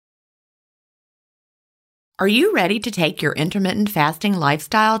Are you ready to take your intermittent fasting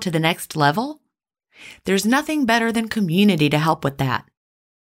lifestyle to the next level? There's nothing better than community to help with that.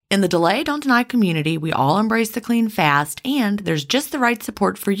 In the Delay Don't Deny community, we all embrace the clean fast, and there's just the right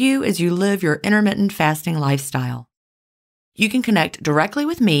support for you as you live your intermittent fasting lifestyle. You can connect directly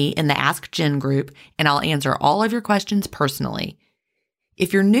with me in the Ask Jen group, and I'll answer all of your questions personally.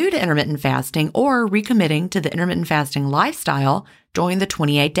 If you're new to intermittent fasting or recommitting to the intermittent fasting lifestyle, join the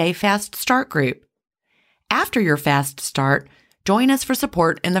 28-Day Fast Start group. After your fast start, join us for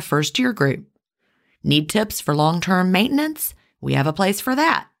support in the First Year group. Need tips for long-term maintenance? We have a place for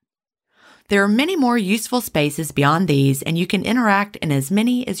that. There are many more useful spaces beyond these, and you can interact in as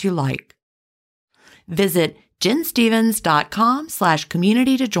many as you like. Visit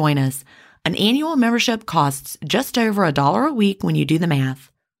jenstevens.com/community to join us. An annual membership costs just over $1 a week when you do the math.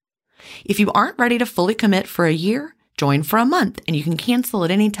 If you aren't ready to fully commit for a year, join for a month and you can cancel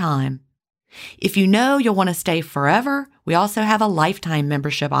at any time. If you know you'll want to stay forever, we also have a lifetime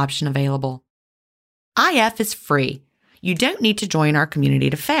membership option available. IF is free. You don't need to join our community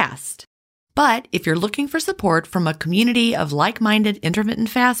to fast. But if you're looking for support from a community of like-minded intermittent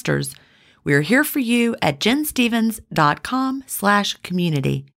fasters, we're here for you at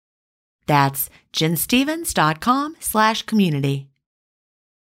jenstevens.com/community. That's jenstevens.com/community.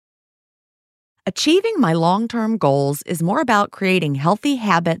 Achieving my long-term goals is more about creating healthy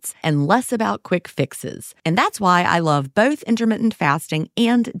habits and less about quick fixes. And that's why I love both intermittent fasting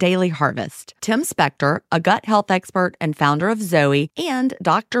and Daily Harvest. Tim Spector, a gut health expert and founder of Zoe, and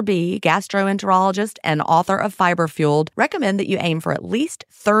Dr. B, gastroenterologist and author of Fiber Fueled, recommend that you aim for at least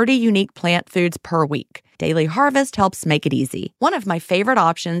 30 unique plant foods per week. Daily Harvest helps make it easy. One of my favorite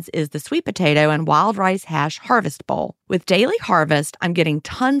options is the sweet potato and wild rice hash harvest bowl. With Daily Harvest, I'm getting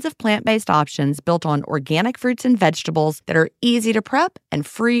tons of plant-based options built on organic fruits and vegetables that are easy to prep and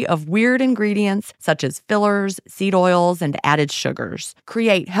free of weird ingredients such as fillers, seed oils, and added sugars.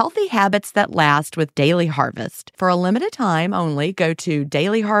 Create healthy habits that last with Daily Harvest. For a limited time only, go to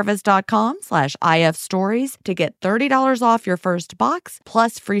dailyharvest.com/ifstories to get $30 off your first box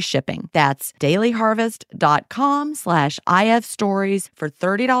plus free shipping. That's dailyharvest.com/ifstories for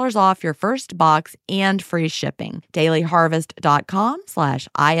 $30 off your first box and free shipping.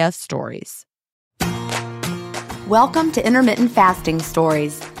 dailyharvest.com/ifstories. Welcome to Intermittent Fasting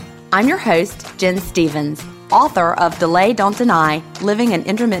Stories. I'm your host, Jen Stevens, author of Delay Don't Deny, Living an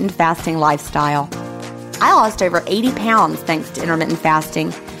Intermittent Fasting Lifestyle. I lost over 80 pounds thanks to intermittent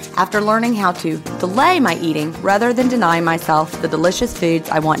fasting after learning how to delay my eating rather than deny myself the delicious foods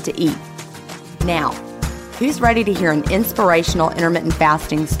I want to eat. Now, who's ready to hear an inspirational intermittent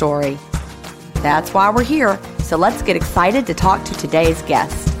fasting story? That's why we're here, so let's get excited to talk to today's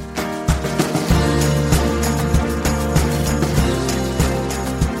guest.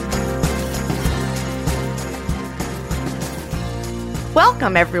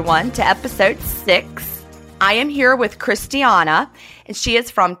 Welcome, everyone, to episode 6. I am here with Christiana, and she is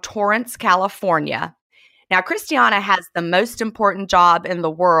from Torrance, California. Now, Christiana has the most important job in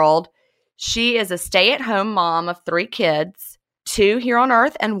the world. She is a stay-at-home mom of 3 kids, 2 here on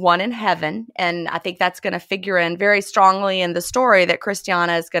earth and 1 in heaven. And I think that's going to figure in very strongly in the story that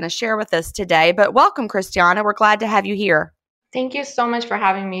Christiana is going to share with us today. But welcome, Christiana. We're glad to have you here. Thank you so much for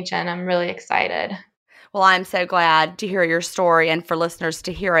having me, Jen. I'm really excited. Well, I'm so glad to hear your story and for listeners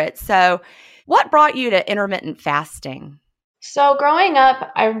to hear it. So what brought you to intermittent fasting? So growing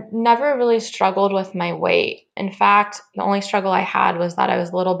up, I never really struggled with my weight. In fact, the only struggle I had was that I was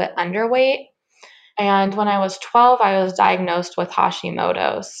a little bit underweight. And when I was 12, I was diagnosed with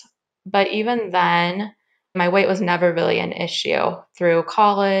Hashimoto's. But even then, my weight was never really an issue through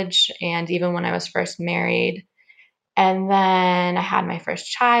college and even when I was first married. And then I had my first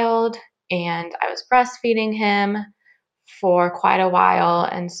child and I was breastfeeding him for quite a while.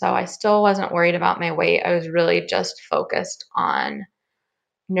 And so I still wasn't worried about my weight. I was really just focused on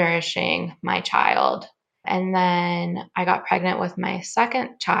nourishing my child. And then I got pregnant with my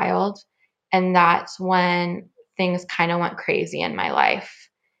second child. And that's when things kind of went crazy in my life.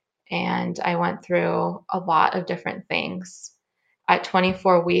 And I went through a lot of different things. At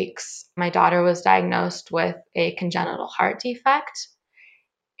 24 weeks, my daughter was diagnosed with a congenital heart defect.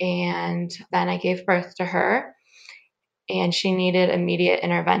 And then I gave birth to her. And she needed immediate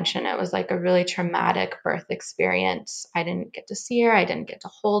intervention. It was like a really traumatic birth experience. I didn't get to see her. I didn't get to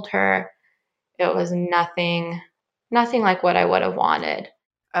hold her. It was nothing like what I would have wanted.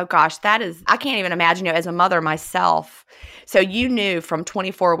 Oh gosh, I can't even imagine it as a mother myself. So you knew from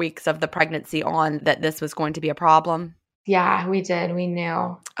 24 weeks of the pregnancy on that this was going to be a problem? Yeah, we did. We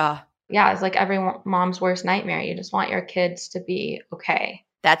knew. Yeah, it's like every mom's worst nightmare. You just want your kids to be okay.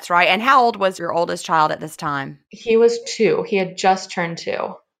 That's right. And how old was your oldest child at this time? He was 2. He had just turned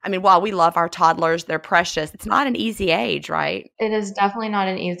 2. I mean, while we love our toddlers, they're precious. It's not an easy age, right? It is definitely not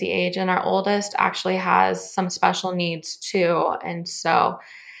an easy age. And our oldest actually has some special needs too. And so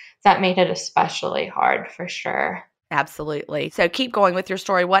that made it especially hard for sure. Absolutely. So keep going with your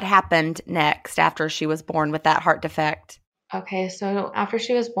story. What happened next after she was born with that heart defect? Okay, so after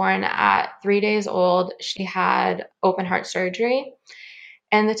she was born at 3 days old, she had open heart surgery.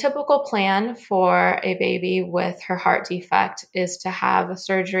 And the typical plan for a baby with her heart defect is to have a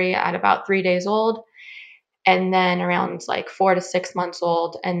surgery at about 3 days old, and then around like 4 to 6 months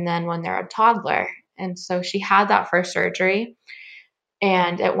old, and then when they're a toddler. And so she had that first surgery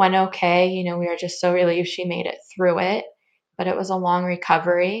and it went okay. We were just so relieved she made it through it, but it was a long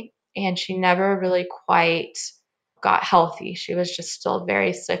recovery and she never really quite got healthy. She was just still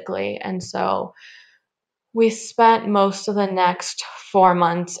very sickly. And so we spent most of the next 4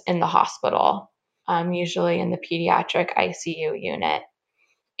 months in the hospital, usually in the pediatric ICU unit.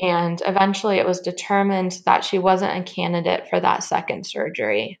 And eventually it was determined that she wasn't a candidate for that second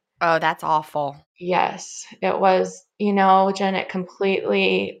surgery. Oh, that's awful. Yes, it was, Jen, it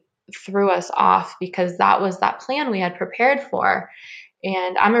completely threw us off because that was that plan we had prepared for.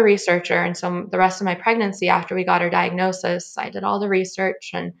 And I'm a researcher. And so the rest of my pregnancy, after we got her diagnosis, I did all the research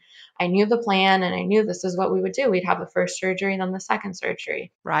and I knew the plan and I knew this is what we would do. We'd have the first surgery and then the second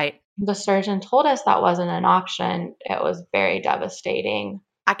surgery. Right. The surgeon told us that wasn't an option. It was very devastating.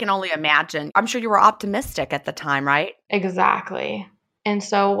 I can only imagine. I'm sure you were optimistic at the time, right? Exactly. And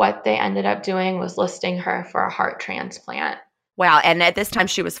so what they ended up doing was listing her for a heart transplant. Wow. And at this time,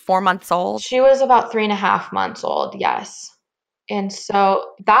 she was 4 months old? She was about 3.5 months old, yes. And so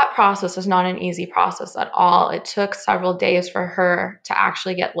that process was not an easy process at all. It took several days for her to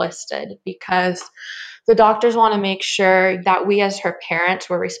actually get listed because the doctors want to make sure that we as her parents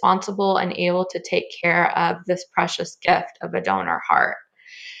were responsible and able to take care of this precious gift of a donor heart.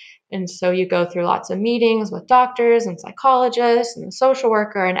 And so you go through lots of meetings with doctors and psychologists and the social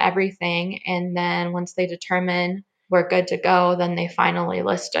worker and everything. And then once they determine we're good to go, then they finally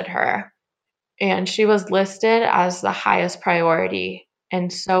listed her. And she was listed as the highest priority.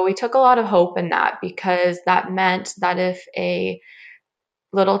 And so we took a lot of hope in that because that meant that if a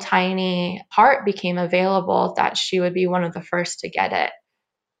little tiny heart became available, that she would be one of the first to get it.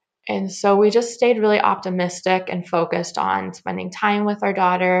 And so we just stayed really optimistic and focused on spending time with our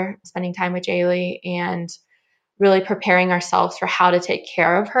daughter, spending time with Jaylee, and really preparing ourselves for how to take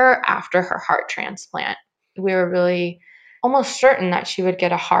care of her after her heart transplant. We were really almost certain that she would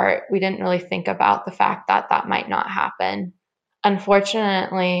get a heart. We didn't really think about the fact that that might not happen.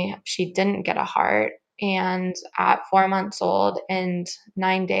 Unfortunately, she didn't get a heart. And at 4 months old and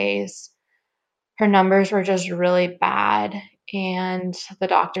 9 days, her numbers were just really bad. And the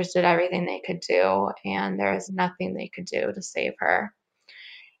doctors did everything they could do. And there was nothing they could do to save her.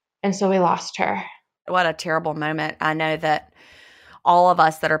 And so we lost her. What a terrible moment. I know that all of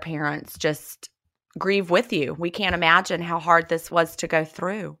us that are parents just grieve with you. We can't imagine how hard this was to go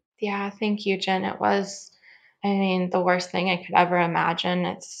through. Yeah, thank you, Jen. It was, the worst thing I could ever imagine.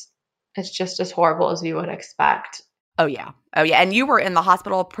 It's just as horrible as you would expect. Oh, yeah. Oh, yeah. And you were in the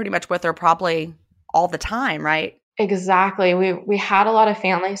hospital pretty much with her probably all the time, right? Exactly. We had a lot of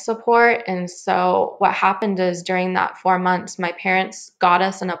family support. And so what happened is during that 4 months, my parents got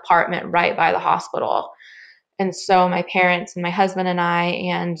us an apartment right by the hospital. And so my parents and my husband and I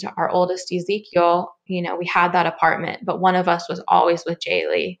and our oldest Ezekiel, we had that apartment, but one of us was always with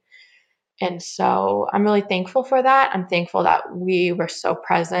Jaylee. And so I'm really thankful for that. I'm thankful that we were so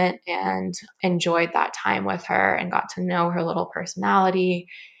present and enjoyed that time with her and got to know her little personality.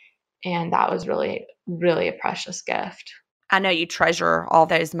 And that was really, really a precious gift. I know you treasure all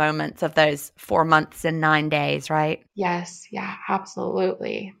those moments of those 4 months and 9 days, right? Yes. Yeah,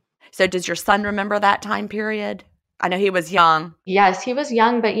 absolutely. So does your son remember that time period? I know he was young. Yes, he was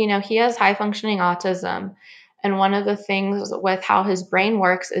young, but he has high functioning autism. And one of the things with how his brain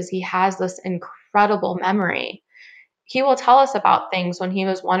works is he has this incredible memory. He will tell us about things when he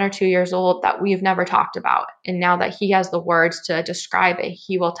was 1 or 2 years old that we've never talked about. And now that he has the words to describe it,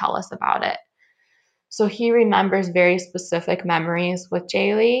 he will tell us about it. So he remembers very specific memories with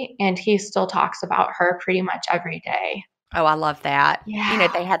Jaylee, and he still talks about her pretty much every day. Oh, I love that. Yeah.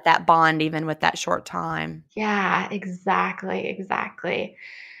 They had that bond even with that short time. Yeah, exactly, exactly.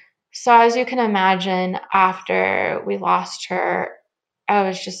 So as you can imagine, after we lost her, it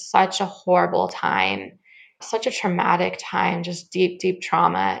was just such a horrible time, such a traumatic time, just deep, deep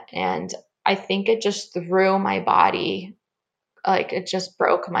trauma. And I think it just threw my body, like it just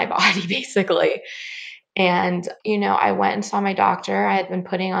broke my body basically. And, I went and saw my doctor. I had been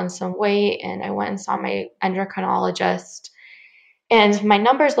putting on some weight, and I went and saw my endocrinologist. And my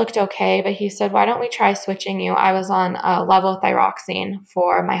numbers looked okay, but he said, why don't we try switching you? I was on levothyroxine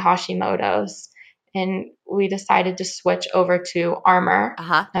for my Hashimoto's, and we decided to switch over to Armour,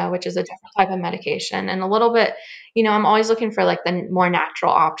 which is a different type of medication. And a little bit, I'm always looking for like the more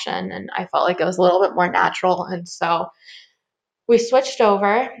natural option, and I felt like it was a little bit more natural. And so we switched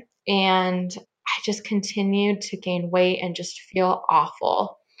over, and I just continued to gain weight and just feel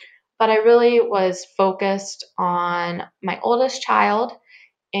awful. But I really was focused on my oldest child.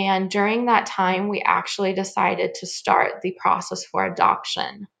 And during that time, we actually decided to start the process for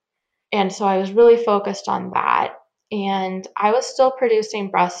adoption. And so I was really focused on that. And I was still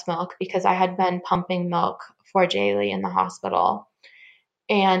producing breast milk because I had been pumping milk for Jaylee in the hospital.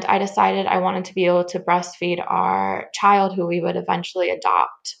 And I decided I wanted to be able to breastfeed our child who we would eventually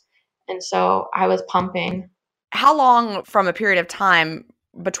adopt. And so I was pumping. How long from a period of time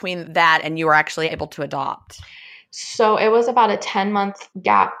between that and you were actually able to adopt? So it was about a 10-month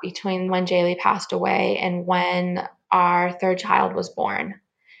gap between when Jaylee passed away and when our third child was born.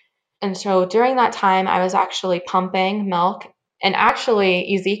 And so during that time, I was actually pumping milk. And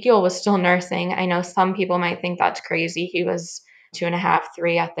actually, Ezekiel was still nursing. I know some people might think that's crazy. He was 2.5,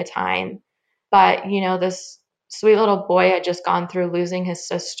 3 at the time. But, this sweet little boy had just gone through losing his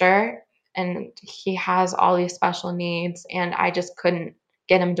sister, and he has all these special needs, and I just couldn't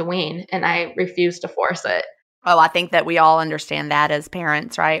get him to wean, and I refused to force it. Oh, I think that we all understand that as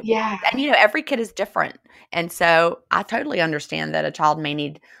parents, right? Yeah. And, every kid is different. And so I totally understand that a child may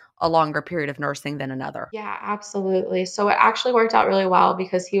need a longer period of nursing than another. Yeah, absolutely. So it actually worked out really well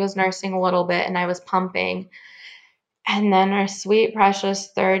because he was nursing a little bit and I was pumping. And then our sweet, precious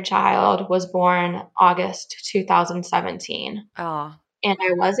third child was born August 2017. Oh. And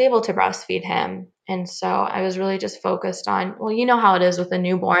I was able to breastfeed him. And so I was really just focused on, well, you know how it is with a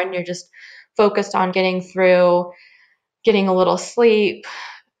newborn. You're just focused on getting through, getting a little sleep,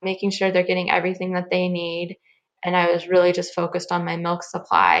 making sure they're getting everything that they need. And I was really just focused on my milk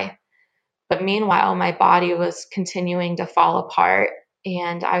supply. But meanwhile, my body was continuing to fall apart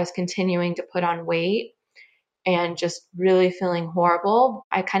and I was continuing to put on weight and just really feeling horrible.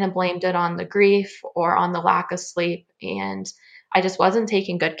 I kind of blamed it on the grief or on the lack of sleep. And I just wasn't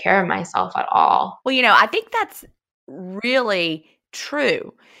taking good care of myself at all. Well, I think that's really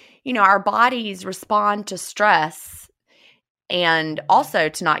true. Our bodies respond to stress and also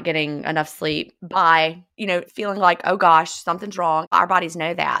to not getting enough sleep by, feeling like, oh gosh, something's wrong. Our bodies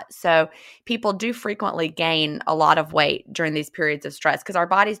know that. So people do frequently gain a lot of weight during these periods of stress because our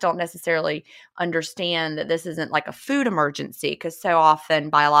bodies don't necessarily understand that this isn't like a food emergency, because so often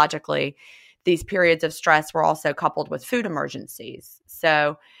biologically these periods of stress were also coupled with food emergencies.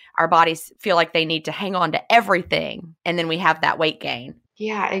 So our bodies feel like they need to hang on to everything, and then we have that weight gain.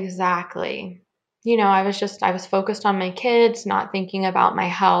 Yeah, exactly. I was focused on my kids, not thinking about my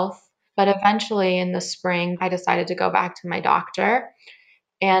health. But eventually in the spring, I decided to go back to my doctor,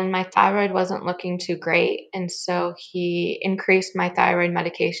 and my thyroid wasn't looking too great. And so he increased my thyroid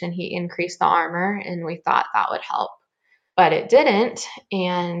medication. He increased the Armour, and we thought that would help. But it didn't.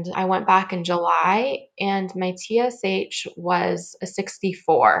 And I went back in July, and my TSH was a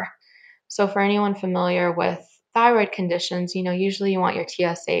 64. So for anyone familiar with thyroid conditions, usually you want your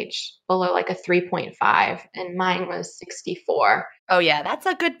TSH below like a 3.5, and mine was 64. Oh yeah, that's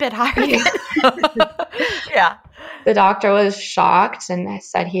a good bit higher than yeah. The doctor was shocked and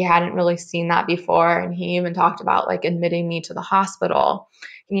said he hadn't really seen that before, and he even talked about like admitting me to the hospital.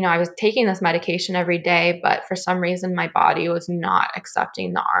 I was taking this medication every day, but for some reason my body was not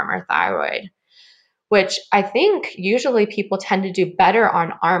accepting the Armour thyroid, which I think usually people tend to do better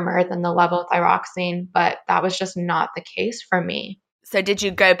on Armour than the levothyroxine, but that was just not the case for me. So did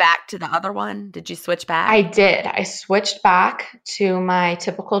you go back to the other one? Did you switch back? I did. I switched back to my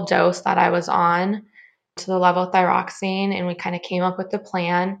typical dose that I was on, to the levothyroxine, and we kind of came up with the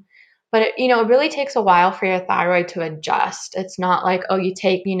plan. But it really takes a while for your thyroid to adjust. It's not like, oh, you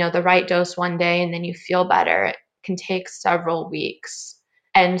take, the right dose one day and then you feel better. It can take several weeks.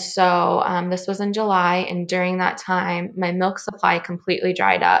 And so this was in July, and during that time, my milk supply completely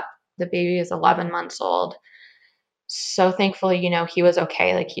dried up. The baby is 11 months old. So thankfully, he was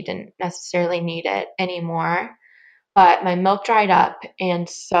okay. Like he didn't necessarily need it anymore. But my milk dried up, and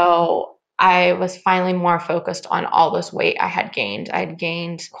so I was finally more focused on all this weight I had gained. I had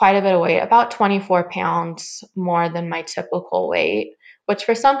gained quite a bit of weight, about 24 pounds more than my typical weight, which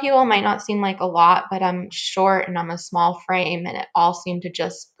for some people might not seem like a lot, but I'm short and I'm a small frame, and it all seemed to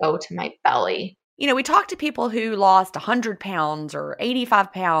just go to my belly. We talk to people who lost 100 pounds or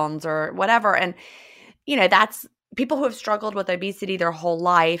 85 pounds or whatever, and that's people who have struggled with obesity their whole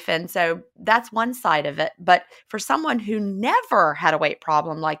life. And so that's one side of it. But for someone who never had a weight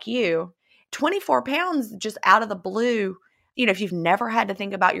problem like you, 24 pounds just out of the blue, if you've never had to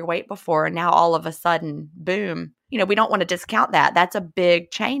think about your weight before and now all of a sudden, boom, we don't want to discount that. That's a big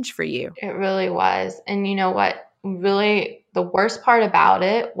change for you. It really was. And you know what? Really, the worst part about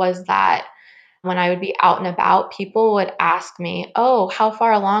it was that when I would be out and about, people would ask me, "Oh, how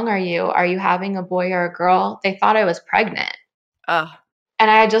far along are you? Are you having a boy or a girl?" They thought I was pregnant. Ugh. And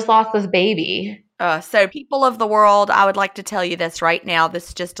I had just lost this baby. So people of the world, I would like to tell you this right now. This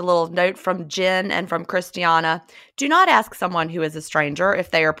is just a little note from Jen and from Christiana. Do not ask someone who is a stranger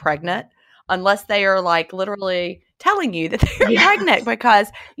if they are pregnant unless they are like literally telling you that they're pregnant,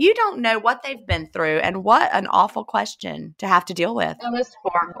 because you don't know what they've been through, and what an awful question to have to deal with. It was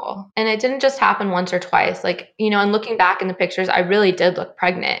horrible. And it didn't just happen once or twice. Like, and looking back in the pictures, I really did look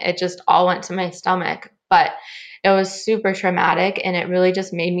pregnant. It just all went to my stomach. But it was super traumatic, and it really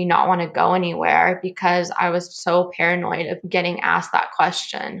just made me not want to go anywhere because I was so paranoid of getting asked that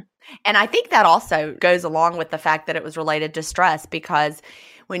question. And I think that also goes along with the fact that it was related to stress, because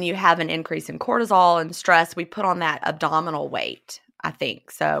when you have an increase in cortisol and stress, we put on that abdominal weight, I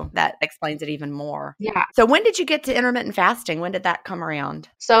think. So that explains it even more. Yeah. So when did you get to intermittent fasting? When did that come around?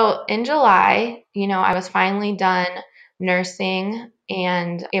 So in July, I was finally done nursing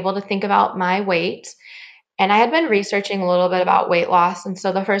and able to think about my weight. And I had been researching a little bit about weight loss. And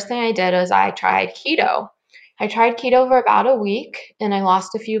so the first thing I did was I tried keto. I tried keto for about a week and I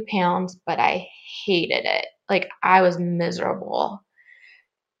lost a few pounds, but I hated it. Like, I was miserable.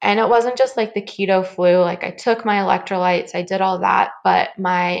 And it wasn't just like the keto flu. Like, I took my electrolytes, I did all that, but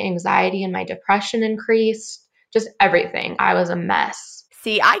my anxiety and my depression increased, just everything. I was a mess.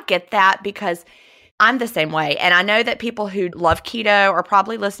 See, I get that because I'm the same way. And I know that people who love keto are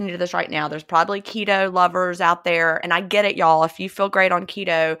probably listening to this right now. There's probably keto lovers out there. And I get it, y'all. If you feel great on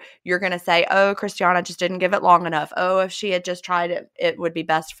keto, you're going to say, oh, Christiana just didn't give it long enough. Oh, if she had just tried it, it would be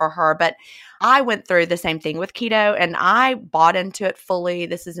best for her. But I went through the same thing with keto and I bought into it fully.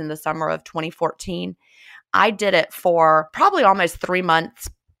 This is in the summer of 2014. I did it for probably almost 3 months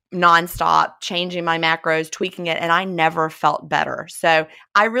nonstop, changing my macros, tweaking it, and I never felt better. So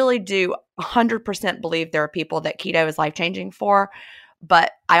I really do 100% believe there are people that keto is life-changing for,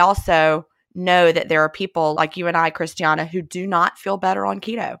 but I also know that there are people like you and I, Christiana, who do not feel better on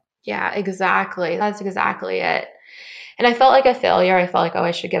keto. Yeah, exactly. That's exactly it. And I felt like a failure. I felt like, oh,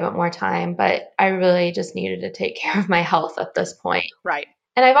 I should give it more time, but I really just needed to take care of my health at this point. Right.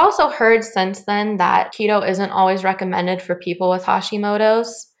 And I've also heard since then that keto isn't always recommended for people with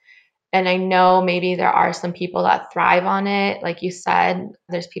Hashimoto's. And I know maybe there are some people that thrive on it. Like you said,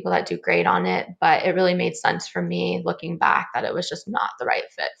 there's people that do great on it, but it really made sense for me looking back that it was just not the right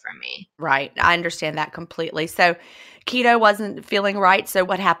fit for me. Right. I understand that completely. So keto wasn't feeling right. So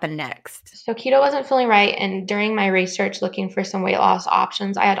what happened next? So keto wasn't feeling right. And during my research looking for some weight loss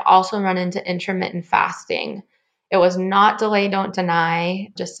options, I had also run into intermittent fasting. It was not delay, don't deny,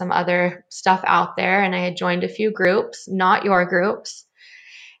 just some other stuff out there. And I had joined a few groups, not your groups.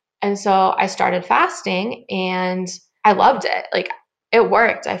 And so I started fasting and I loved it. Like, it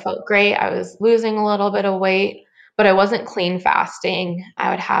worked. I felt great. I was losing a little bit of weight, but I wasn't clean fasting.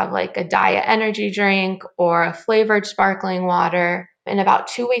 I would have like a diet energy drink or a flavored sparkling water. And about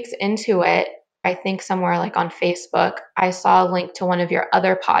 2 weeks into it, I think somewhere like on Facebook, I saw a link to one of your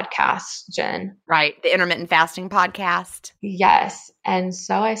other podcasts, Jen. Right. The intermittent fasting podcast. Yes. And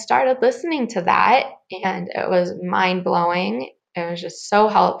so I started listening to that and it was mind blowing. It was just so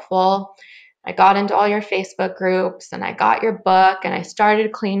helpful. I got into all your Facebook groups and I got your book and I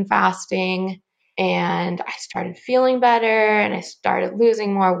started clean fasting and I started feeling better and I started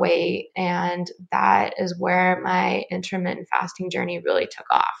losing more weight. And that is where my intermittent fasting journey really took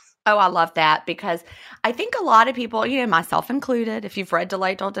off. Oh, I love that because I think a lot of people, myself included, if you've read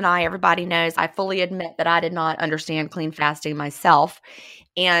Delay, Don't Deny, everybody knows I fully admit that I did not understand clean fasting myself.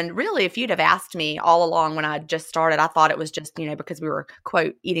 And really, if you'd have asked me all along when I just started, I thought it was just, because we were,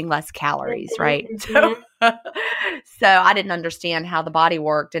 quote, eating less calories, right? Mm-hmm. So I didn't understand how the body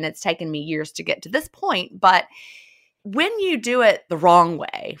worked. And it's taken me years to get to this point. But when you do it the wrong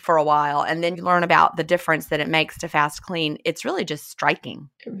way for a while and then you learn about the difference that it makes to fast clean, it's really just striking.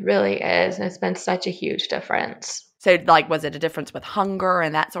 It really is. And it's been such a huge difference. So like, was it a difference with hunger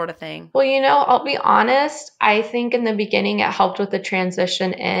and that sort of thing? Well, I'll be honest. I think in the beginning it helped with the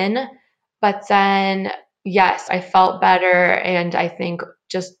transition in, but then yes, I felt better. And I think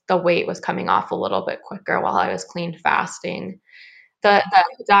just the weight was coming off a little bit quicker while I was clean fasting. The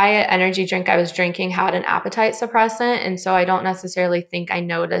diet energy drink I was drinking had an appetite suppressant. And so I don't necessarily think I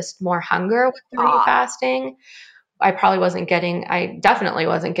noticed more hunger with 3 fasting. I definitely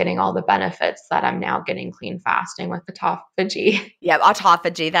wasn't getting all the benefits that I'm now getting clean fasting with autophagy. Yeah,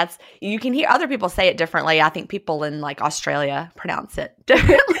 autophagy. You can hear other people say it differently. I think people in like Australia pronounce it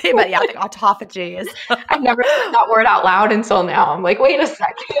differently, but yeah, I think autophagy is. I've never said that word out loud until now. I'm like, wait a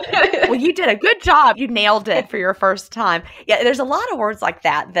second. Well, you did a good job. You nailed it for your first time. Yeah, there's a lot of words like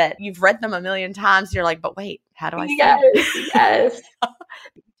that you've read them a million times. And you're like, but wait, how do I say it? Yes.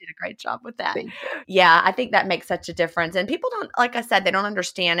 You did a great job with that. Yeah, I think that makes such a difference. And people don't, like I said, they don't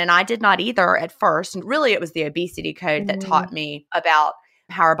understand. And I did not either at first. And really, it was the obesity code that taught me about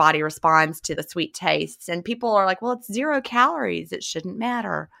how our body responds to the sweet tastes. And people are like, well, it's 0 calories. It shouldn't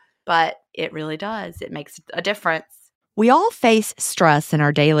matter. But it really does. It makes a difference. We all face stress in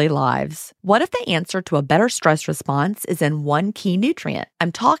our daily lives. What if the answer to a better stress response is in one key nutrient?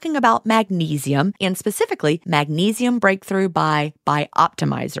 I'm talking about magnesium, and specifically Magnesium Breakthrough by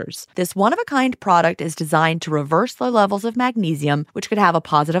Optimizers. This one-of-a-kind product is designed to reverse low levels of magnesium, which could have a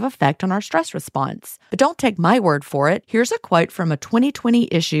positive effect on our stress response. But don't take my word for it. Here's a quote from a 2020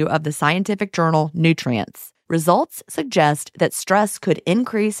 issue of the scientific journal Nutrients. Results suggest that stress could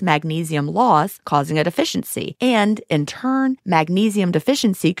increase magnesium loss, causing a deficiency. And, in turn, magnesium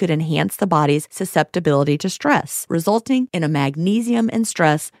deficiency could enhance the body's susceptibility to stress, resulting in a magnesium and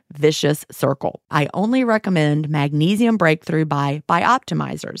stress vicious circle. I only recommend Magnesium Breakthrough by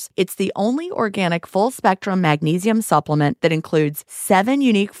Optimizers. It's the only organic full-spectrum magnesium supplement that includes 7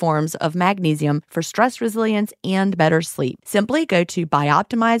 unique forms of magnesium for stress resilience and better sleep. Simply go to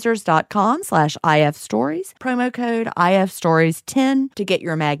bioptimizers.com/ifstories, promo code IFStories10 to get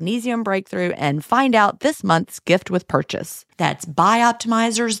your Magnesium Breakthrough and find out this month's gift with purchase. That's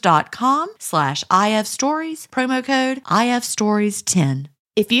bioptimizers.com/IFstories, promo code IFStories10.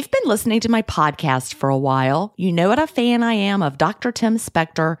 If you've been listening to my podcast for a while, you know what a fan I am of Dr. Tim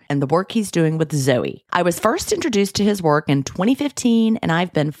Spector and the work he's doing with Zoe. I was first introduced to his work in 2015, and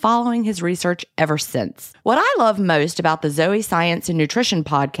I've been following his research ever since. What I love most about the Zoe Science and Nutrition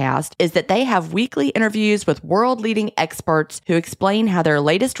podcast is that they have weekly interviews with world-leading experts who explain how their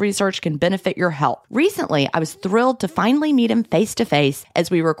latest research can benefit your health. Recently, I was thrilled to finally meet him face-to-face as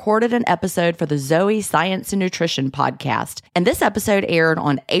we recorded an episode for the Zoe Science and Nutrition podcast, and this episode aired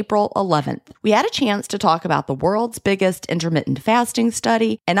on April 11th. We had a chance to talk about the world's biggest intermittent fasting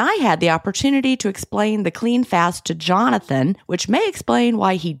study, and I had the opportunity to explain the clean fast to Jonathan, which may explain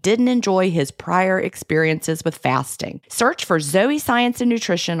why he didn't enjoy his prior experiences with fasting. Search for Zoe Science and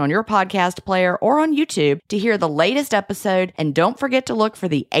Nutrition on your podcast player or on YouTube to hear the latest episode, and don't forget to look for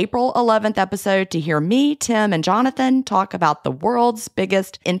the April 11th episode to hear me, Tim, and Jonathan talk about the world's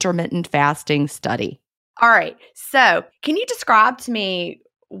biggest intermittent fasting study. All right. So can you describe to me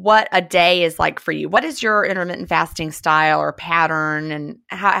what a day is like for you? What is your intermittent fasting style or pattern, and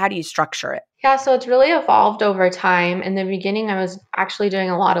how do you structure it? Yeah, so it's really evolved over time. In the beginning, I was actually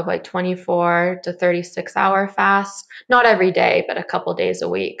doing a lot of like 24 to 36 hour fasts, not every day, but a couple days a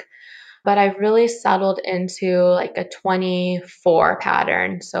week. But I've really settled into like a 24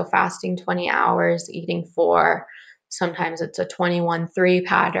 pattern. So fasting 20 hours, eating 4. Sometimes it's a 21-3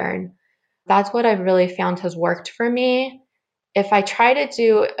 pattern. That's what I've really found has worked for me. If I try to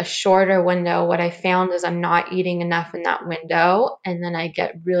do a shorter window, what I found is I'm not eating enough in that window, and then I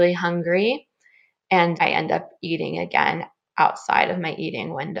get really hungry and I end up eating again outside of my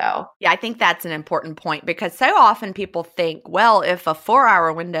eating window. Yeah, I think that's an important point, because so often people think, well, if a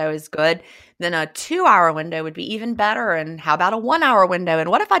 4-hour window is good, then a 2-hour window would be even better. And how about a 1-hour window? And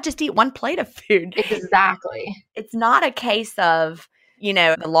what if I just eat one plate of food? Exactly. It's not a case of,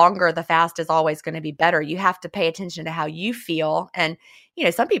 the longer the fast is always going to be better. You have to pay attention to how you feel. And,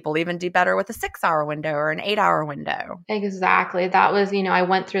 some people even do better with a 6-hour window or an 8-hour window. Exactly. That was, I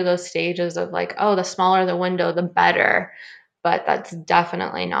went through those stages of like, oh, the smaller the window, the better. But that's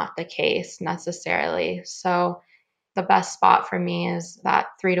definitely not the case necessarily. So the best spot for me is that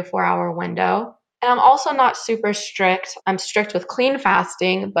 3 to 4 hour window. And I'm also not super strict. I'm strict with clean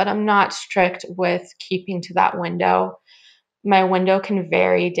fasting, but I'm not strict with keeping to that window. My window can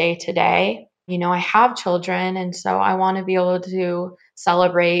vary day to day. I have children, and so I want to be able to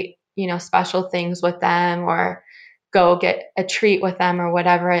celebrate, special things with them or go get a treat with them or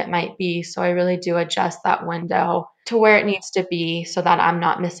whatever it might be. So I really do adjust that window to where it needs to be so that I'm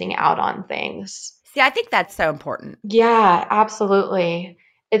not missing out on things. See, I think that's so important. Yeah, absolutely.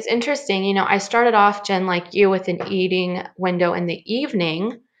 It's interesting. I started off, Jen, like you, with an eating window in the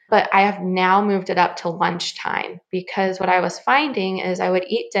evening, but I have now moved it up to lunchtime, because what I was finding is I would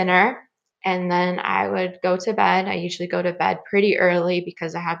eat dinner and then I would go to bed. I usually go to bed pretty early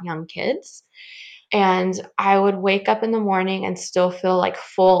because I have young kids. And I would wake up in the morning and still feel like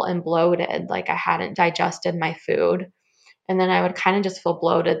full and bloated, like I hadn't digested my food. And then I would kind of just feel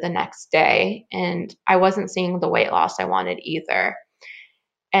bloated the next day. And I wasn't seeing the weight loss I wanted either.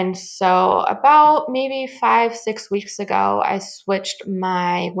 And so, about maybe 5, 6 weeks ago, I switched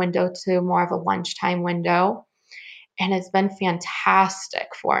my window to more of a lunchtime window. And it's been fantastic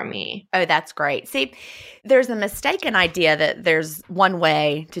for me. Oh, that's great. See, there's a mistaken idea that there's one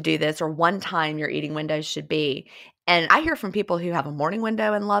way to do this or one time your eating windows should be. And I hear from people who have a morning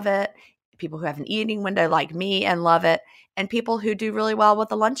window and love it, people who have an eating window like me and love it, and people who do really well with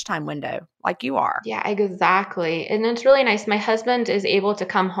the lunchtime window like you are. Yeah, exactly. And it's really nice. My husband is able to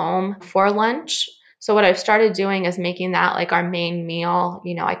come home for lunch. So what I've started doing is making that like our main meal.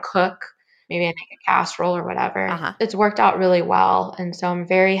 I cook, maybe I make a casserole or whatever. It's worked out really well. And so I'm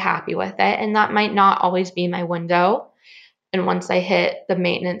very happy with it. And that might not always be my window. And once I hit the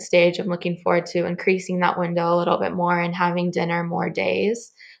maintenance stage, I'm looking forward to increasing that window a little bit more and having dinner more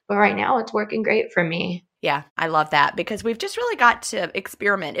days. But right now it's working great for me. Yeah, I love that because we've just really got to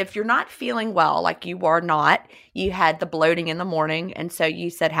experiment. If you're not feeling well, like you are not, you had the bloating in the morning. And so you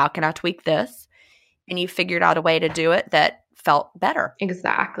said, how can I tweak this? And you figured out a way to do it that felt better.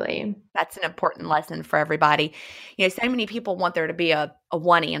 Exactly. That's an important lesson for everybody. So many people want there to be a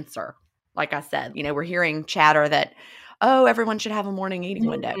one answer. Like I said, we're hearing chatter that, oh, everyone should have a morning eating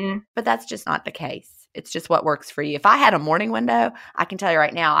window. But that's just not the case. It's just what works for you. If I had a morning window, I can tell you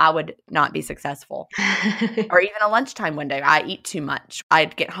right now, I would not be successful. Or even a lunchtime window. I eat too much.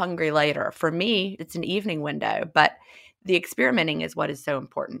 I'd get hungry later. For me, it's an evening window. But the experimenting is what is so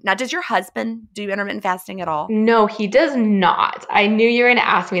important. Now, does your husband do intermittent fasting at all? No, he does not. I knew you were going to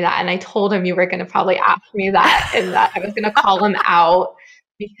ask me that, and I told him you were going to probably ask me that, and that I was going to call him out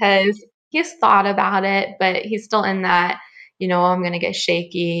because he's thought about it, but he's still in that, I'm going to get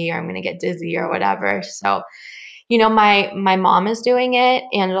shaky or I'm going to get dizzy or whatever. So, my mom is doing it,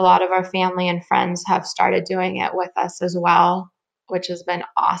 and a lot of our family and friends have started doing it with us as well, which has been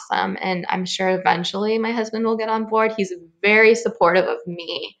awesome. And I'm sure eventually my husband will get on board. He's very supportive of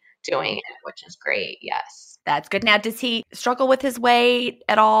me doing it, which is great. Yes. That's good. Now, does he struggle with his weight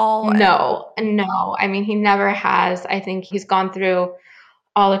at all? No. I mean, he never has. I think he's gone through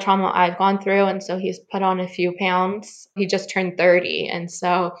all the trauma I've gone through. And so he's put on a few pounds. He just turned 30. And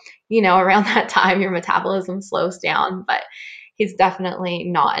so, around that time, your metabolism slows down. But he's definitely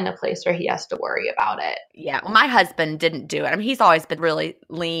not in a place where he has to worry about it. Yeah. Well, my husband didn't do it. I mean, he's always been really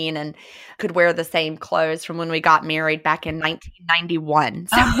lean and could wear the same clothes from when we got married back in 1991.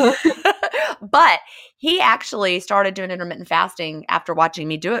 So. But he actually started doing intermittent fasting after watching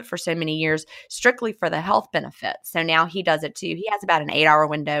me do it for so many years, strictly for the health benefits. So now he does it too. He has about an 8-hour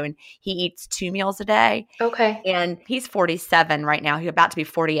window and he eats 2 meals a day. Okay. And he's 47 right now. He's about to be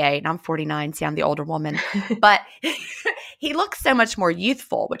 48 and I'm 49. See, I'm the older woman. But he looks so much more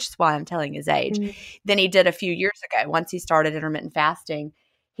youthful, which is why I'm telling his age, than he did a few years ago. Once he started intermittent fasting,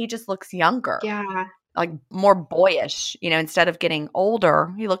 he just looks younger. Yeah. Like more boyish, instead of getting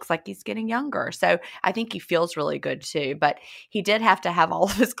older, he looks like he's getting younger. So I think he feels really good too. But he did have to have all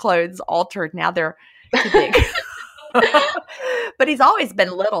of his clothes altered. Now they're too big. But he's always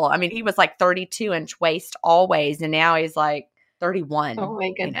been little. I mean, he was like 32-inch waist always. And now he's like 31. Oh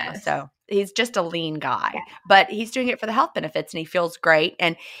my goodness. So he's just a lean guy, but he's doing it for the health benefits and he feels great.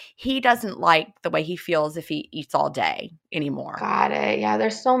 And he doesn't like the way he feels if he eats all day anymore. Got it. Yeah.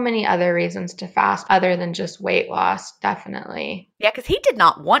 There's so many other reasons to fast other than just weight loss. Definitely. Yeah. Cause he did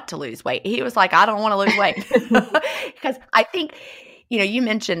not want to lose weight. He was like, I don't want to lose weight because I think, you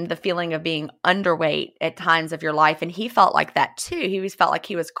mentioned the feeling of being underweight at times of your life. And he felt like that too. He always felt like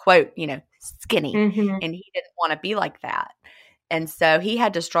he was, quote, skinny and he didn't want to be like that. And so he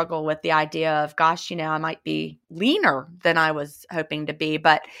had to struggle with the idea of, gosh, I might be leaner than I was hoping to be.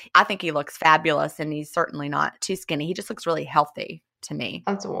 But I think he looks fabulous and he's certainly not too skinny. He just looks really healthy to me.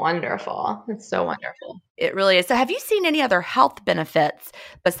 That's wonderful. It's so wonderful. It really is. So have you seen any other health benefits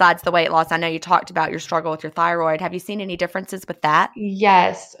besides the weight loss? I know you talked about your struggle with your thyroid. Have you seen any differences with that?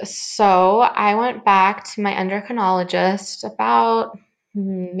 Yes. So I went back to my endocrinologist about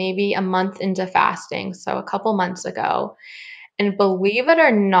maybe a month into fasting. So a couple months ago. And believe it or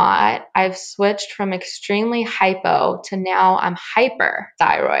not, I've switched from extremely hypo to now I'm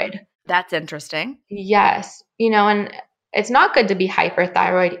hyperthyroid. That's interesting. Yes. And it's not good to be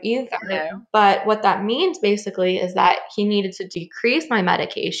hyperthyroid either. No. But what that means basically is that he needed to decrease my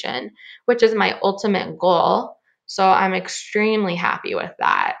medication, which is my ultimate goal. So I'm extremely happy with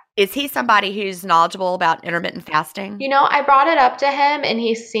that. Is he somebody who's knowledgeable about intermittent fasting? I brought it up to him and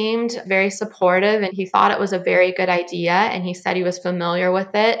he seemed very supportive and he thought it was a very good idea and he said he was familiar with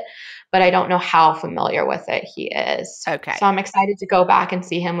it, but I don't know how familiar with it he is. Okay. So I'm excited to go back and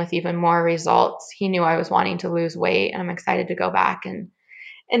see him with even more results. He knew I was wanting to lose weight and I'm excited to go back and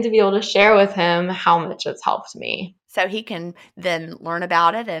to be able to share with him how much it's helped me. So he can then learn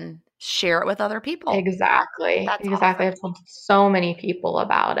about it and share it with other people. Exactly. That's Exactly. awesome. I've told so many people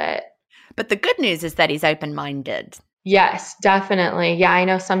about it. But the good news is that he's open-minded. Yes, definitely. Yeah, I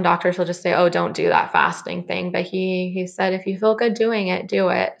know some doctors will just say, "Oh, don't do that fasting thing," but he said if you feel good doing it, do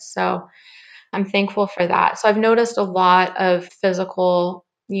it. So, I'm thankful for that. So, I've noticed a lot of physical,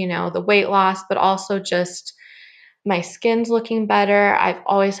 the weight loss, but also just my skin's looking better. I've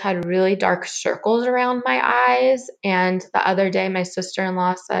always had really dark circles around my eyes, and the other day my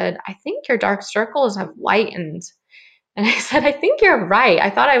sister-in-law said, "I think your dark circles have lightened." And I said, "I think you're right.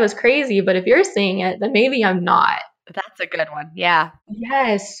 I thought I was crazy, but if you're seeing it, then maybe I'm not." That's a good one. Yeah.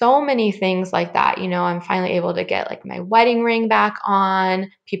 Yes, so many things like that. I'm finally able to get like my wedding ring back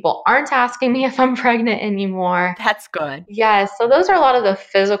on. People aren't asking me if I'm pregnant anymore. That's good. Yes, so those are a lot of the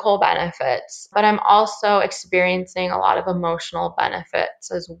physical benefits, but I'm also experiencing a lot of emotional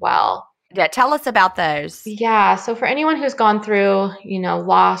benefits as well. Yeah, tell us about those. Yeah, so for anyone who's gone through,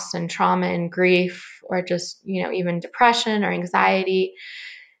 loss and trauma and grief, or just, even depression or anxiety,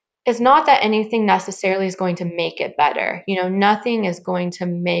 it's not that anything necessarily is going to make it better. Nothing is going to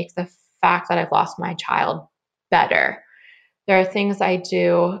make the fact that I've lost my child better. There are things I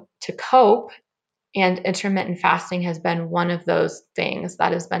do to cope, and intermittent fasting has been one of those things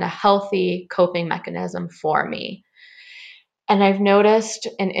that has been a healthy coping mechanism for me. And I've noticed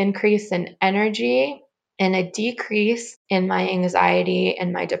an increase in energy and a decrease in my anxiety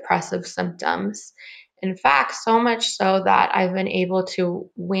and my depressive symptoms. In fact, so much so that I've been able to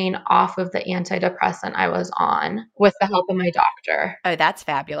wean off of the antidepressant I was on with the help of my doctor. Oh, that's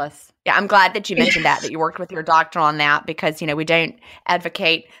fabulous. Yeah, I'm glad that you mentioned that you worked with your doctor on that because, we don't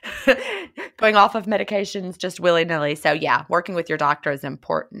advocate going off of medications just willy-nilly. So, yeah, working with your doctor is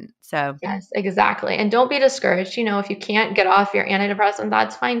important. So, Yes, exactly. And don't be discouraged. If you can't get off your antidepressant,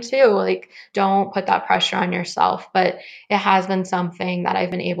 that's fine too. Like, don't put that pressure on yourself. But it has been something that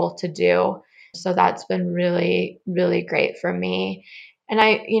I've been able to do. So that's been really, really great for me. And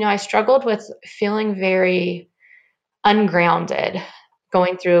I struggled with feeling very ungrounded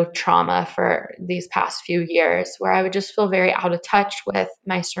going through trauma for these past few years, where I would just feel very out of touch with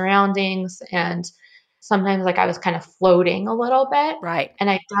my surroundings and sometimes like I was kind of floating a little bit. right. And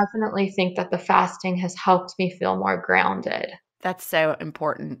I definitely think that the fasting has helped me feel more grounded. That's so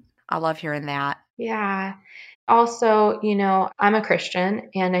important. I love hearing that. Yeah. Also, I'm a Christian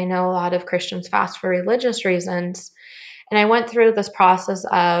and I know a lot of Christians fast for religious reasons. And I went through this process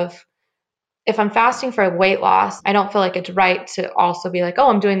of if I'm fasting for weight loss, I don't feel like it's right to also be like, oh,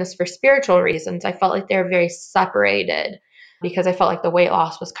 I'm doing this for spiritual reasons. I felt like they're very separated because I felt like the weight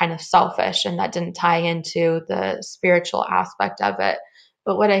loss was kind of selfish and that didn't tie into the spiritual aspect of it.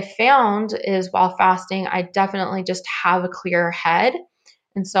 But what I found is while fasting, I definitely just have a clearer head.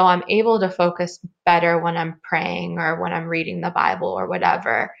 And so I'm able to focus better when I'm praying or when I'm reading the Bible or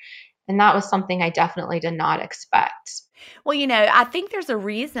whatever. And that was something I definitely did not expect. Well, I think there's a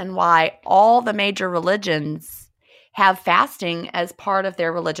reason why all the major religions have fasting as part of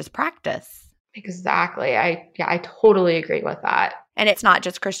their religious practice. Exactly. I totally agree with that. And it's not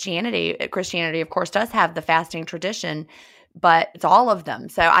just Christianity. Christianity, of course, does have the fasting tradition, but it's all of them.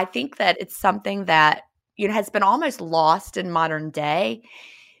 So I think that it's something that, has been almost lost in modern day.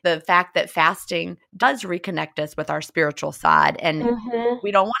 The fact that fasting does reconnect us with our spiritual side. And we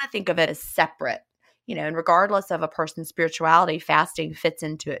don't want to think of it as separate. And regardless of a person's spirituality, fasting fits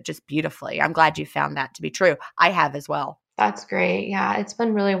into it just beautifully. I'm glad you found that to be true. I have as well. That's great. Yeah, it's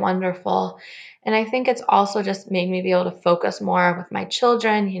been really wonderful. And I think it's also just made me be able to focus more with my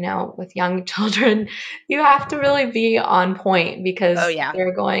children, with young children. You have to really be on point because Oh, yeah.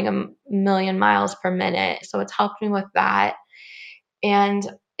 they're going a million miles per minute. So it's helped me with that. And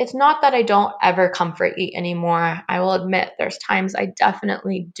it's not that I don't ever comfort eat anymore. I will admit there's times I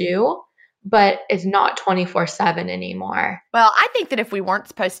definitely do, but it's not 24/7 anymore. Well, I think that if we weren't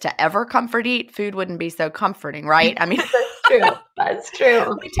supposed to ever comfort eat, food wouldn't be so comforting, right? I mean, That's true. That's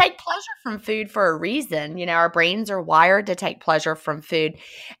true. we take pleasure from food for a reason. Our brains are wired to take pleasure from food.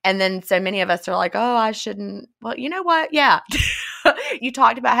 And then so many of us are like, oh, I shouldn't. Well, you know what? Yeah. You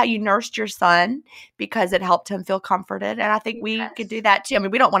talked about how you nursed your son because it helped him feel comforted. And I think we could do that too. I mean,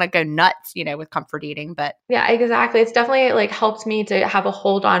 we don't want to go nuts, with comfort eating, but Yeah, exactly. It's definitely like helped me to have a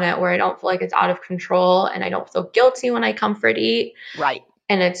hold on it where I don't feel like it's out of control and I don't feel guilty when I comfort eat. right.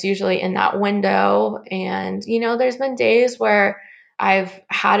 and it's usually in that window. And, there's been days where I've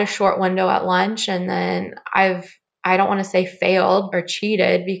had a short window at lunch, and then I don't want to say failed or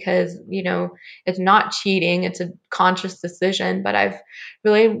cheated, because, it's not cheating. It's a conscious decision, but I've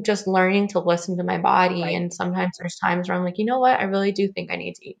really just learning to listen to my body. Right. And sometimes there's times where I'm like, you know what? I really do think I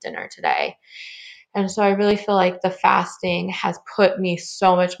need to eat dinner today. And so I really feel like the fasting has put me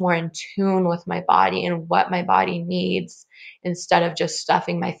so much more in tune with my body and what my body needs, instead of just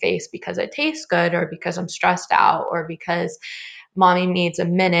stuffing my face because it tastes good, or because I'm stressed out, or because mommy needs a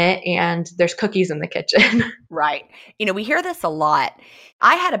minute and there's cookies in the kitchen. Right. We hear this a lot.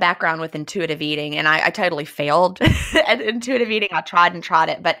 I had a background with intuitive eating, and I totally failed at intuitive eating. I tried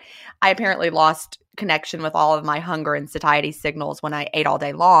it, but I apparently lost connection with all of my hunger and satiety signals when I ate all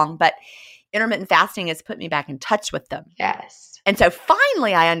day long. But intermittent fasting has put me back in touch with them. Yes. And so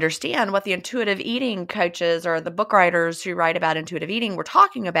finally, I understand what the intuitive eating coaches or the book writers who write about intuitive eating were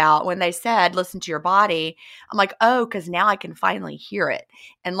talking about when they said, listen to your body. I'm like, oh, because now I can finally hear it.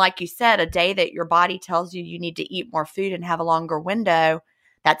 And like you said, a day that your body tells you need to eat more food and have a longer window,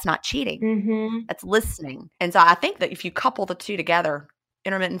 that's not cheating. Mm-hmm. That's listening. And so I think that if you couple the two together,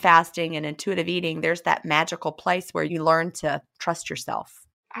 intermittent fasting and intuitive eating, there's that magical place where you learn to trust yourself.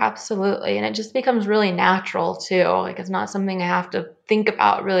 Absolutely. And it just becomes really natural too. Like, it's not something I have to think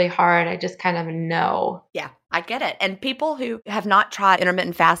about really hard. I just kind of know. Yeah, I get it. And people who have not tried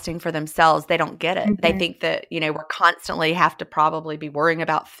intermittent fasting for themselves, they don't get it. Mm-hmm. They think that, we're constantly have to probably be worrying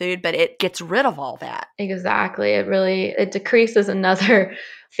about food, but it gets rid of all that. Exactly. It decreases another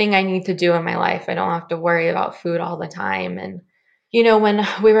thing I need to do in my life. I don't have to worry about food all the time. And, when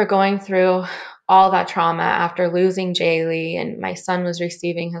we were going through all that trauma after losing Jaylee, and my son was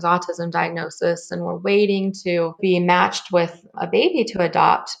receiving his autism diagnosis, and we're waiting to be matched with a baby to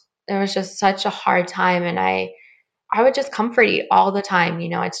adopt, there was just such a hard time. And I would just comfort eat all the time.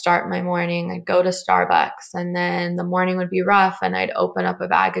 I'd start my morning, I'd go to Starbucks, and then the morning would be rough and I'd open up a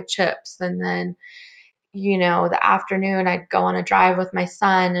bag of chips. And then, the afternoon I'd go on a drive with my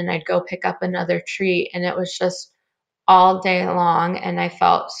son and I'd go pick up another treat. And it was just all day long. And I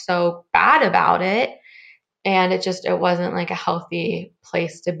felt so bad about it. And it wasn't like a healthy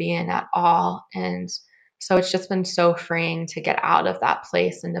place to be in at all. And so it's just been so freeing to get out of that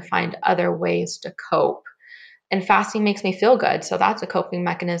place and to find other ways to cope. And fasting makes me feel good. So that's a coping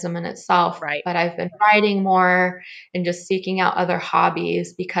mechanism in itself. Right. But I've been writing more and just seeking out other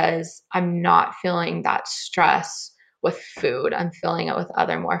hobbies, because I'm not feeling that stress with food. I'm feeling it with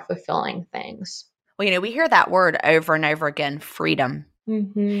other more fulfilling things. Well, we hear that word over and over again, freedom.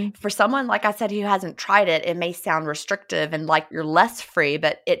 Mm-hmm. For someone, like I said, who hasn't tried it, it may sound restrictive and like you're less free,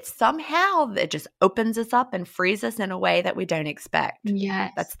 but it just opens us up and frees us in a way that we don't expect.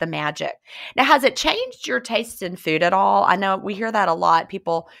 Yes. That's the magic. Now, has it changed your taste in food at all? I know we hear that a lot.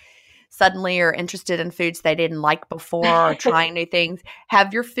 People suddenly are interested in foods they didn't like before or trying new things.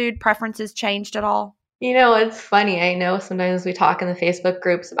 Have your food preferences changed at all? It's funny. I know sometimes we talk in the Facebook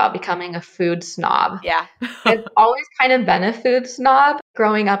groups about becoming a food snob. Yeah. I've always kind of been a food snob.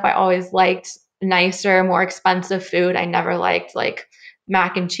 Growing up, I always liked nicer, more expensive food. I never liked like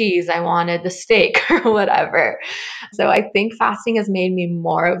mac and cheese. I wanted the steak or whatever. So I think fasting has made me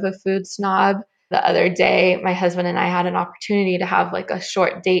more of a food snob. The other day, my husband and I had an opportunity to have like a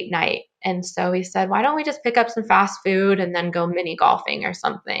short date night. And so he said, why don't we just pick up some fast food and then go mini golfing or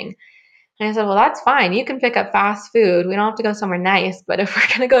something? And I said, well, that's fine. You can pick up fast food. We don't have to go somewhere nice. But if we're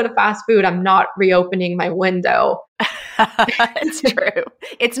going to go to fast food, I'm not reopening my window. It's true.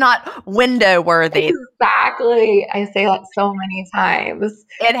 It's not window worthy. Exactly. I say that so many times.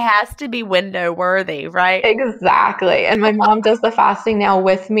 It has to be window worthy, right? Exactly. And my mom does the fasting now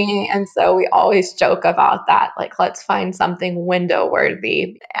with me. And so we always joke about that. Like, let's find something window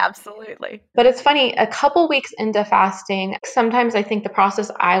worthy. Absolutely. But it's funny, a couple weeks into fasting, sometimes I think the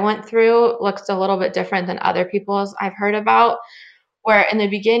process I went through looks a little bit different than other people's I've heard about. Where in the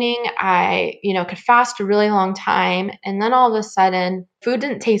beginning, I, could fast a really long time. And then all of a sudden, food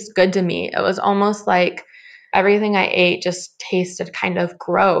didn't taste good to me. It was almost like everything I ate just tasted kind of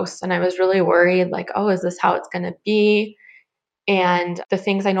gross. And I was really worried, like, oh, is this how it's going to be? And the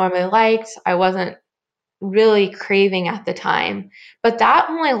things I normally liked, I wasn't really craving at the time. But that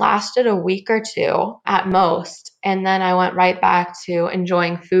only lasted a week or two at most. And then I went right back to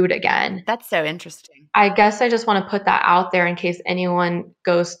enjoying food again. That's so interesting. I guess I just want to put that out there in case anyone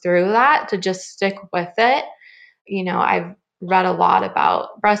goes through that, to just stick with it. I've read a lot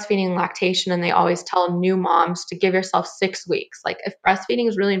about breastfeeding and lactation, and they always tell new moms to give yourself 6 weeks. Like, if breastfeeding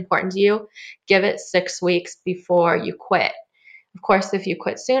is really important to you, give it 6 weeks before you quit. Of course, if you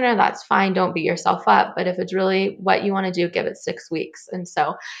quit sooner, that's fine. Don't beat yourself up. But if it's really what you want to do, give it 6 weeks. And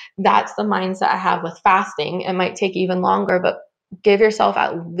so that's the mindset I have with fasting. It might take even longer, but give yourself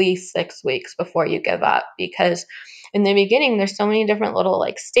at least 6 weeks before you give up, because in the beginning, there's so many different little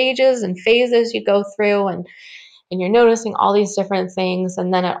like stages and phases you go through, and you're noticing all these different things.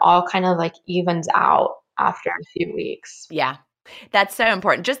 And then it all kind of like evens out after a few weeks. Yeah, that's so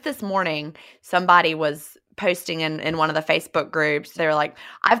important. Just this morning, somebody was posting in one of the Facebook groups. They were like,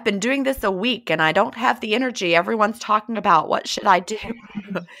 I've been doing this a week and I don't have the energy everyone's talking about. What should I do?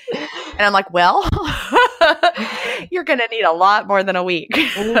 And I'm like, well, you're going to need a lot more than a week.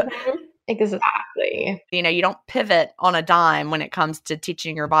 Exactly. You don't pivot on a dime when it comes to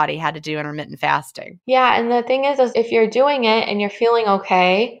teaching your body how to do intermittent fasting. Yeah. And the thing is if you're doing it and you're feeling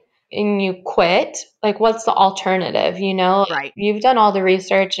okay and you quit, like what's the alternative? Right. You've done all the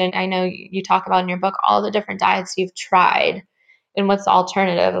research, and I know you talk about in your book all the different diets you've tried. And what's the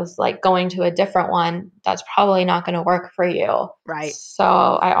alternative? It's like going to a different one that's probably not going to work for you. Right. So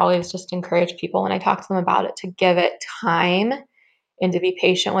I always just encourage people when I talk to them about it to give it time and to be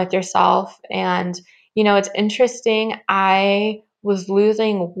patient with yourself. And, it's interesting. I was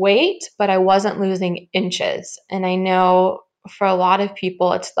losing weight, but I wasn't losing inches. And I know for a lot of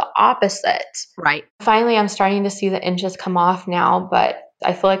people, it's the opposite. Right. Finally, I'm starting to see the inches come off now, but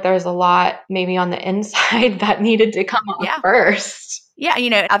I feel like there's a lot maybe on the inside that needed to come off first. Yeah,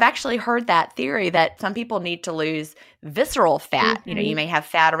 I've actually heard that theory that some people need to lose visceral fat. Mm-hmm. You may have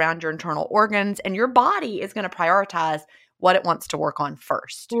fat around your internal organs, and your body is going to prioritize what it wants to work on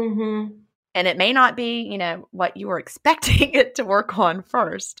first. Mm-hmm. And it may not be, what you were expecting it to work on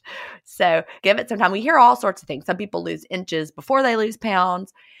first. So give it some time. We hear all sorts of things. Some people lose inches before they lose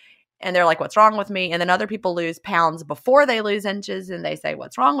pounds. And they're like, what's wrong with me? And then other people lose pounds before they lose inches, and they say,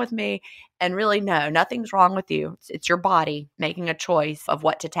 what's wrong with me? And really, no, nothing's wrong with you. It's your body making a choice of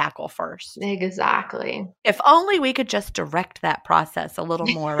what to tackle first. Exactly. If only we could just direct that process a little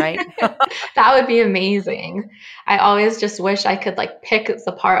more, right? That would be amazing. I always just wish I could like pick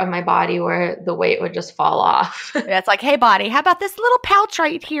the part of my body where the weight would just fall off. Yeah, it's like, hey, body, how about this little pouch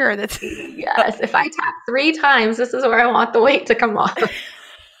right here? Yes, if I tap 3 times, this is where I want the weight to come off.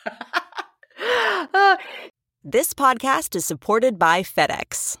 This podcast is supported by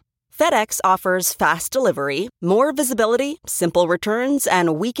FedEx. FedEx offers fast delivery, more visibility, simple returns,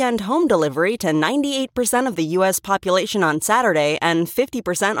 and weekend home delivery to 98% of the U.S. population on Saturday and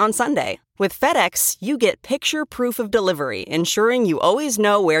 50% on Sunday. With FedEx, you get picture proof of delivery, ensuring you always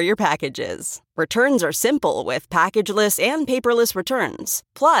know where your package is. Returns are simple with packageless and paperless returns.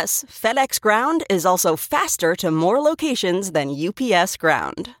 Plus, FedEx Ground is also faster to more locations than UPS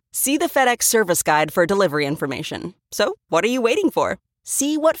Ground. See the FedEx service guide for delivery information. So, what are you waiting for?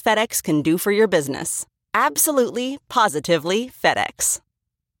 See what FedEx can do for your business. Absolutely, positively FedEx.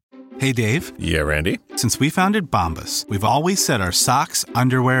 Hey, Dave. Yeah, Randy. Since we founded Bombas, we've always said our socks,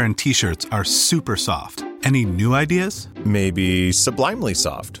 underwear, and T-shirts are super soft. Any new ideas? Maybe sublimely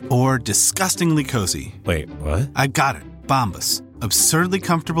soft. Or disgustingly cozy. Wait, what? I got it. Bombas. Absurdly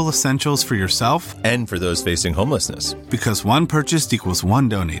comfortable essentials for yourself and for those facing homelessness. Because one purchased equals one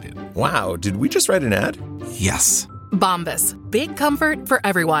donated. Wow, did we just write an ad? Yes. Bombas. Big comfort for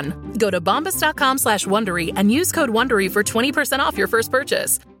everyone. Go to bombas.com/Wondery and use code Wondery for 20% off your first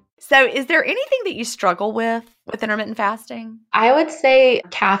purchase. So is there anything that you struggle with intermittent fasting? I would say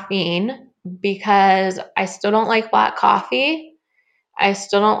caffeine, because I still don't like black coffee. I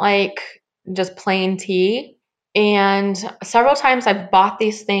still don't like just plain tea. And several times I've bought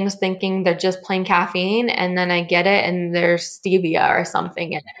these things thinking they're just plain caffeine, and then I get it and there's stevia or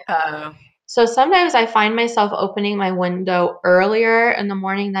something in it. Oh. So sometimes I find myself opening my window earlier in the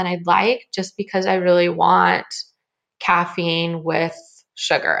morning than I'd like, just because I really want caffeine with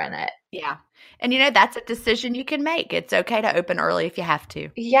sugar in it. Yeah. And that's a decision you can make. It's okay to open early if you have to.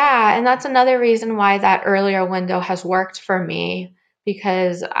 Yeah. And that's another reason why that earlier window has worked for me,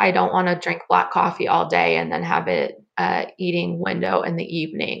 because I don't want to drink black coffee all day and then have it eating window in the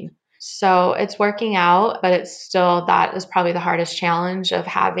evening. So it's working out, but it's still, that is probably the hardest challenge of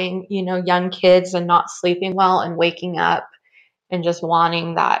having, young kids and not sleeping well and waking up and just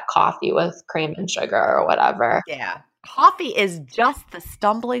wanting that coffee with cream and sugar or whatever. Yeah. Coffee is just the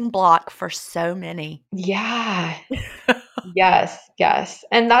stumbling block for so many. Yeah. Yes.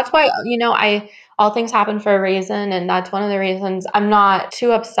 And that's why, all things happen for a reason. And that's one of the reasons I'm not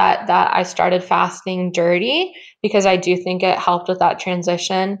too upset that I started fasting dirty, because I do think it helped with that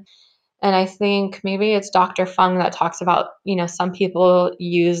transition. And I think maybe it's Dr. Fung that talks about, some people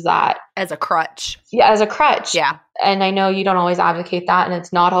use that as a crutch. Yeah, as a crutch. Yeah. And I know you don't always advocate that, and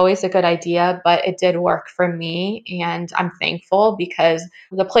it's not always a good idea, but it did work for me. And I'm thankful because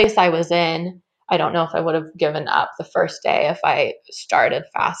the place I was in, I don't know if I would have given up the first day if I started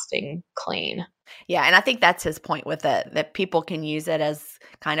fasting clean. Yeah, and I think that's his point with it, that people can use it as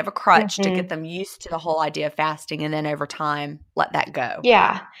kind of a crutch to get them used to the whole idea of fasting, and then over time, let that go.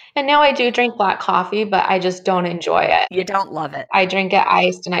 Yeah. And now I do drink black coffee, but I just don't enjoy it. You don't love it. I drink it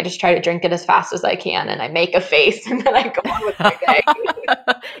iced, and I just try to drink it as fast as I can, and I make a face, and then I go on with my day.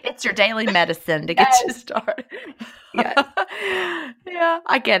 It's your daily medicine to get you started. Yes. Yeah,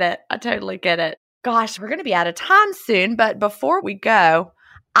 I get it. I totally get it. Gosh, we're going to be out of time soon, but before we go,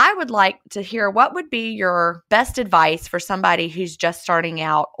 I would like to hear what would be your best advice for somebody who's just starting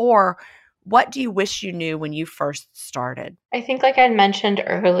out, or what do you wish you knew when you first started? I think, like I mentioned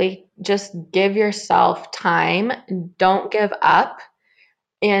early, just give yourself time. Don't give up,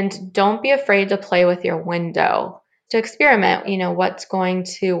 and don't be afraid to play with your window, to experiment, what's going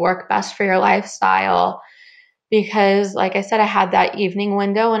to work best for your lifestyle. Because like I said, I had that evening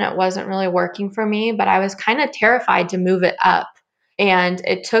window and it wasn't really working for me, but I was kind of terrified to move it up. And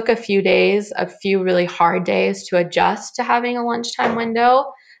it took a few really hard days to adjust to having a lunchtime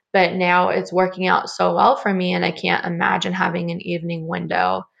window. But now it's working out so well for me, and I can't imagine having an evening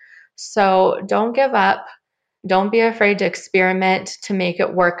window. So don't give up. Don't be afraid to experiment to make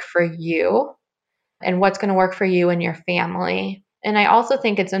it work for you and what's going to work for you and your family. And I also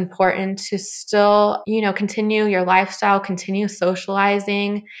think it's important to still, continue your lifestyle, continue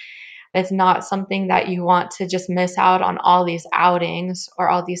socializing. It's not something that you want to just miss out on all these outings or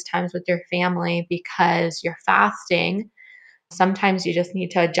all these times with your family because you're fasting. Sometimes you just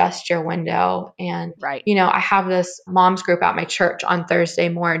need to adjust your window. And, right. I have this mom's group at my church on Thursday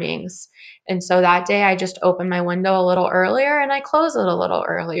mornings. And so that day I just open my window a little earlier and I close it a little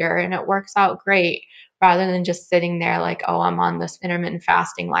earlier, and it works out great, rather than just sitting there like, oh, I'm on this intermittent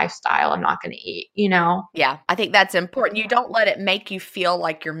fasting lifestyle, I'm not going to eat, Yeah, I think that's important. You don't let it make you feel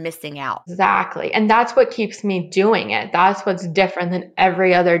like you're missing out. Exactly. And that's what keeps me doing it. That's what's different than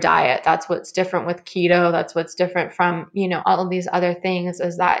every other diet. That's what's different with keto. That's what's different from, all of these other things,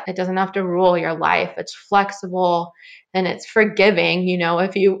 is that it doesn't have to rule your life. It's flexible and it's forgiving.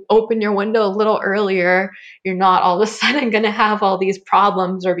 If you open your window a little earlier, you're not all of a sudden going to have all these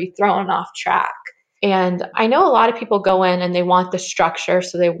problems or be thrown off track. And I know a lot of people go in and they want the structure,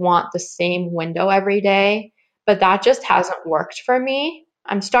 so they want the same window every day, but that just hasn't worked for me.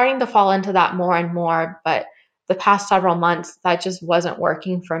 I'm starting to fall into that more and more, but the past several months, that just wasn't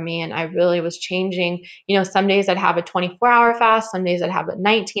working for me. And I really was changing. Some days I'd have a 24-hour fast, some days I'd have a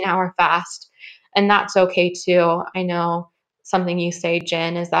 19-hour fast, and that's okay too. I know something you say,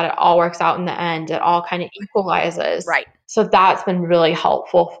 Jen, is that it all works out in the end. It all kind of equalizes. Right. So that's been really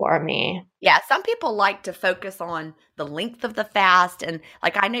helpful for me. Yeah, some people like to focus on the length of the fast. And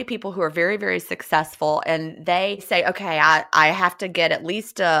I know people who are very, very successful, and they say, okay, I have to get at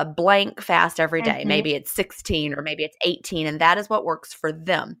least a blank fast every day. Mm-hmm. Maybe it's 16 or maybe it's 18. And that is what works for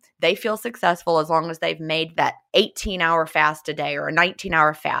them. They feel successful as long as they've made that 18-hour fast a day or a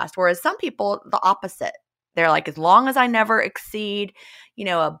 19-hour fast. Whereas some people, the opposite. They're like, as long as I never exceed,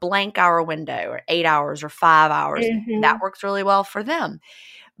 a blank hour window or 8 hours or 5 hours, mm-hmm. that works really well for them.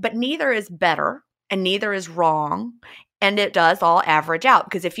 But neither is better and neither is wrong. And it does all average out,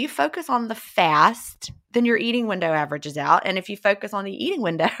 because if you focus on the fast, then your eating window averages out. And if you focus on the eating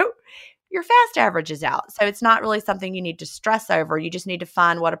window, your fast averages out. So it's not really something you need to stress over. You just need to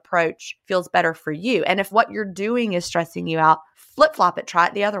find what approach feels better for you. And if what you're doing is stressing you out, flip-flop it, try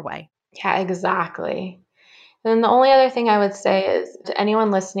it the other way. Yeah, exactly. Then the only other thing I would say is to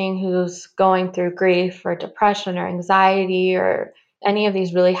anyone listening who's going through grief or depression or anxiety or any of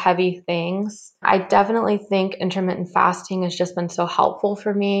these really heavy things, I definitely think intermittent fasting has just been so helpful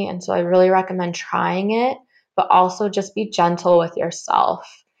for me. And so I really recommend trying it, but also just be gentle with yourself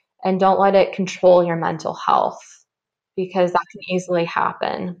and don't let it control your mental health, because that can easily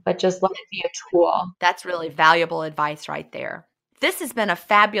happen, but just let it be a tool. That's really valuable advice right there. This has been a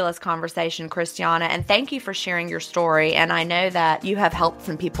fabulous conversation, Christiana, and thank you for sharing your story. And I know that you have helped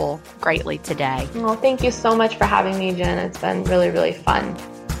some people greatly today. Well, thank you so much for having me, Jen. It's been really, really fun.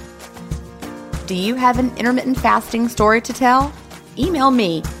 Do you have an intermittent fasting story to tell? Email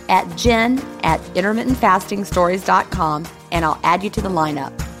me at jen@intermittentfastingstories.com and I'll add you to the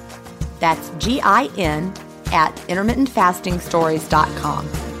lineup. That's GIN@intermittentfastingstories.com.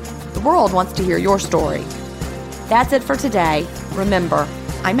 The world wants to hear your story. That's it for today. Remember,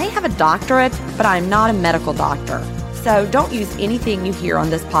 I may have a doctorate, but I'm not a medical doctor. So don't use anything you hear on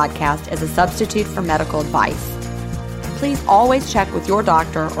this podcast as a substitute for medical advice. Please always check with your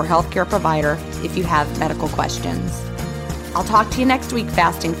doctor or healthcare provider if you have medical questions. I'll talk to you next week,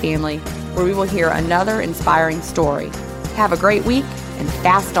 Fasting Family, where we will hear another inspiring story. Have a great week and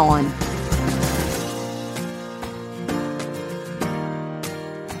fast on.